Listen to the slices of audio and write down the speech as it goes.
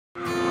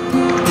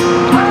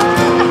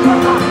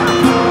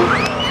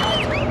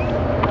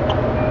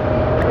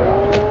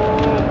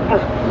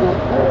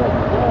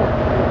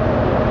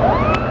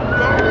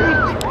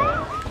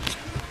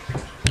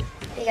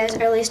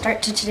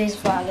start to today's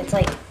vlog. It's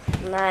like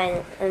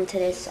 9 and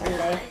today's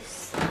Sunday.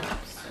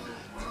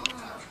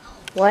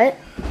 What?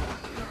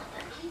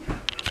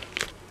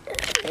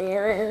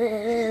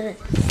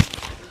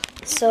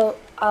 So,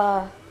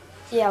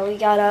 yeah, we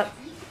got up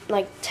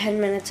like 10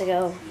 minutes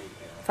ago,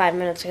 5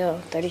 minutes ago,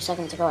 30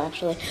 seconds ago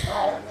actually.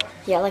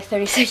 Yeah, like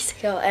 30 seconds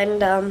ago,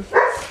 and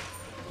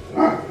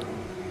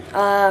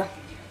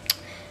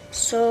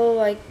so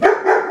I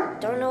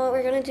don't know what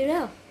we're gonna do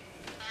now.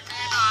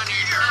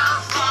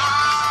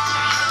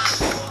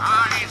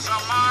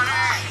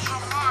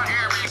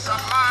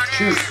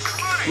 Shoot.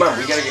 Come on,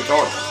 we gotta get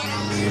going.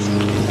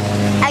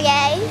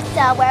 Okay,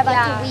 so we're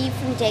about to leave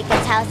from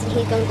Jacob's house and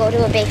he's gonna go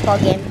to a baseball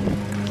game.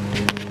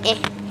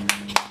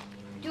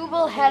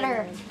 Double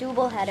header.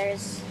 Double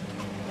headers.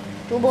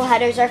 Double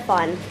headers are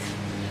fun.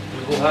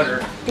 Double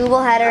header.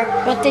 Double header.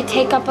 But they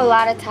take up a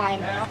lot of time.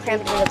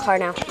 Cramped in the car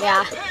now.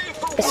 Yeah.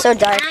 It's so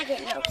dark. I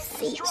get no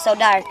seat. So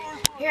dark.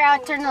 Here, I'll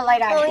turn the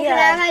light on. Oh, can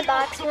I have my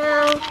box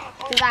now?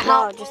 Does that No,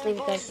 help? just leave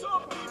it there.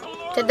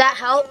 Did that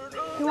help?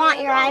 You want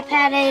your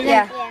iPad, Aiden?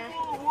 Yeah.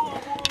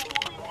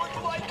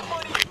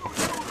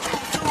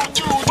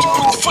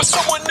 For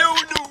someone new.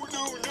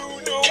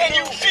 Can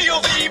you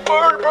feel the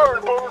burn?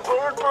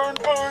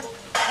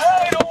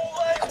 I don't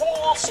like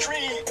Wall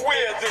Street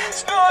where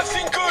there's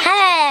nothing good.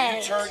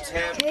 Hey!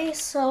 Okay,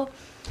 so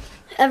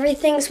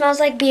everything smells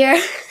like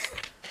beer.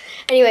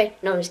 Anyway,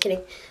 no, I'm just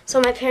kidding. So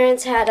my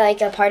parents had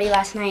like a party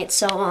last night,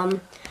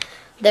 so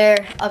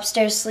they're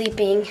upstairs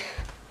sleeping.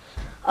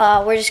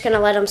 We're just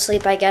gonna let them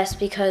sleep, I guess,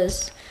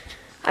 because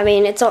I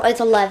mean it's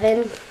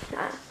 11.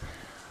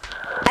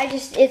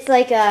 It's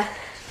like I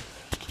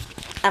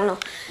don't know.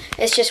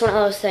 It's just one of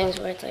those things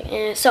where it's like,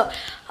 eh. So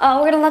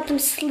we're gonna let them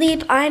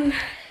sleep.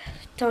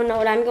 Don't know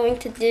what I'm going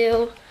to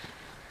do.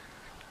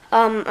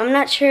 I'm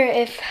not sure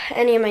if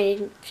any of my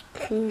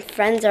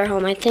friends are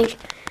home. I think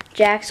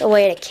Jack's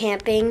away at a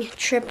camping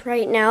trip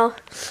right now,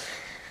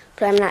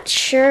 but I'm not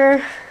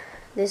sure.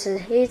 This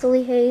is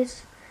Hazley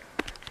Hayes.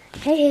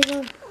 Hey,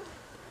 Hazel.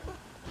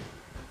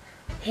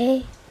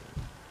 Hey.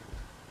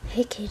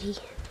 Hey, kitty.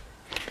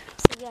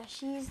 So yeah,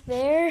 she's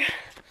there.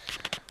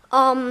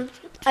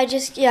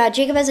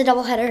 Jacob has a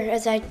doubleheader,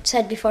 as I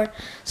said before.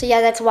 So yeah,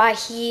 that's why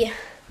he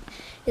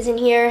isn't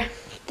here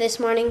this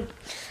morning.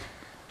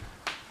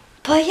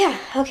 But yeah,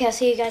 okay, I'll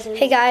see you guys in a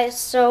minute. Hey guys,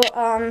 so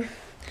we're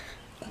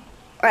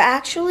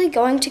actually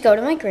going to go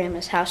to my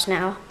grandma's house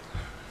now.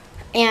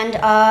 And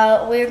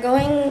we're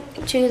going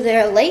to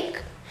their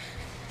lake.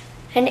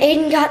 And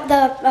Aiden got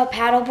the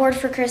paddleboard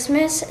for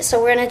Christmas,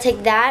 so we're gonna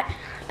take that,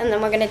 and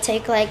then we're gonna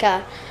take like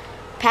a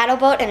paddle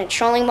boat and a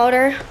trolling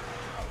motor.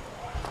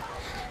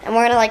 And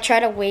we're gonna like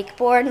try to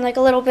wakeboard like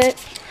a little bit.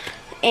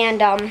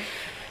 And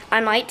I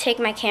might take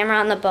my camera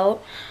on the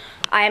boat.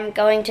 I'm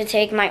going to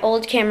take my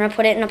old camera,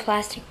 put it in a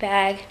plastic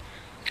bag,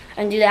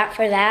 and do that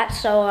for that.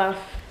 So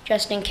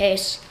just in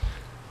case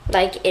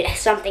like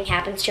something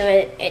happens to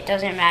it, it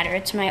doesn't matter.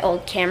 It's my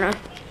old camera.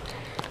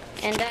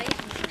 And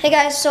hey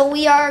guys, so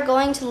we are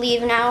going to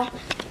leave now.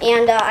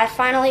 And I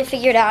finally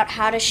figured out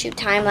how to shoot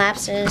time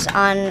lapses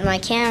on my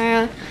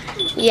camera.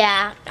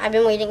 Yeah, I've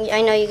been waiting.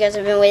 I know you guys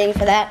have been waiting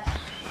for that.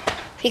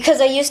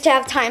 Because I used to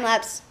have time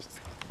lapse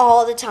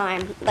all the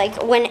time.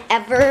 Like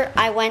whenever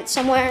I went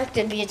somewhere,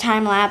 there'd be a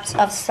time lapse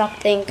of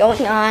something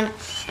going on.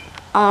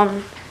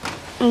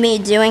 Me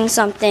doing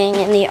something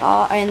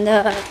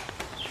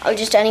or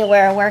just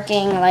anywhere,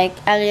 working, like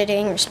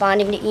editing,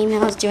 responding to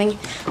emails, doing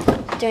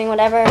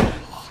whatever.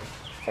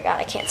 Forgot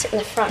I can't sit in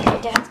the front. My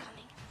dad's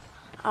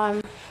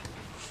coming.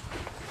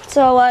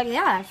 So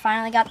yeah, I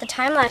finally got the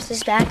time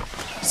lapses back.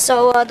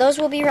 So those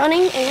will be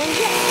running, and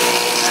yeah.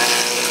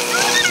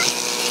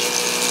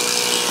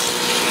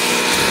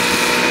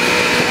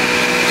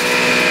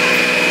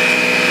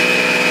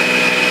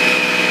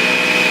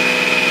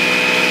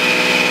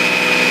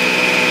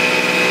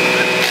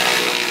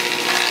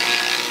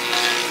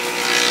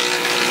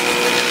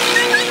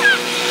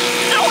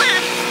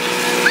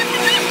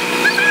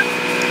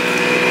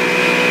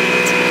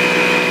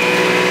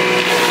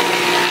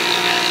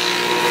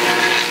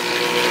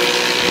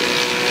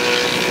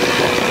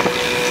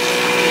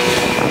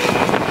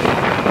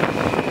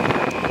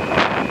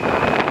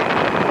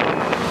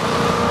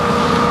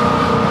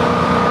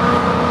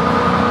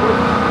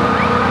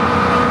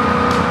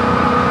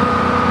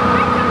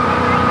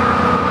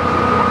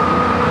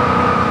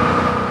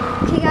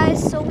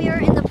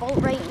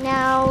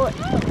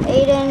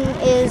 Aiden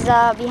is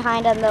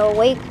behind on the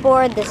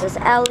wakeboard. This is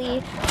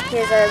Ellie.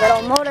 Here's our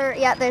little motor.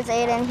 Yeah, there's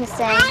Aiden. He's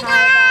saying hi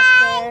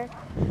back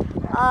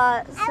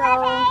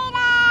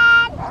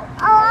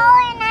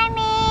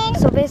there.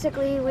 So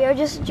basically, we are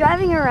just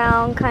driving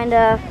around, kind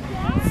of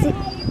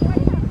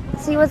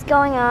see what's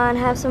going on,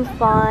 have some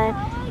fun.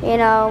 You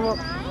know,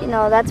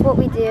 that's what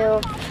we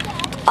do.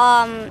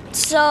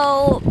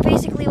 So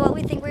basically, what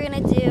we think we're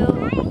gonna do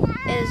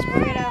is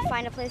we're gonna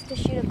find a place to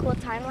shoot a cool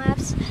time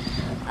lapse.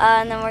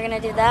 And then we're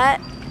gonna do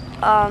that,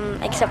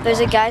 except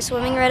there's a guy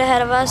swimming right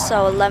ahead of us,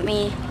 so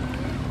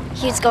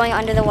he's going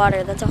under the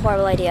water. That's a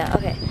horrible idea.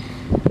 Okay,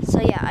 so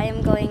yeah, I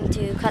am going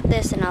to cut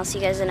this and I'll see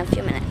you guys in a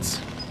few minutes.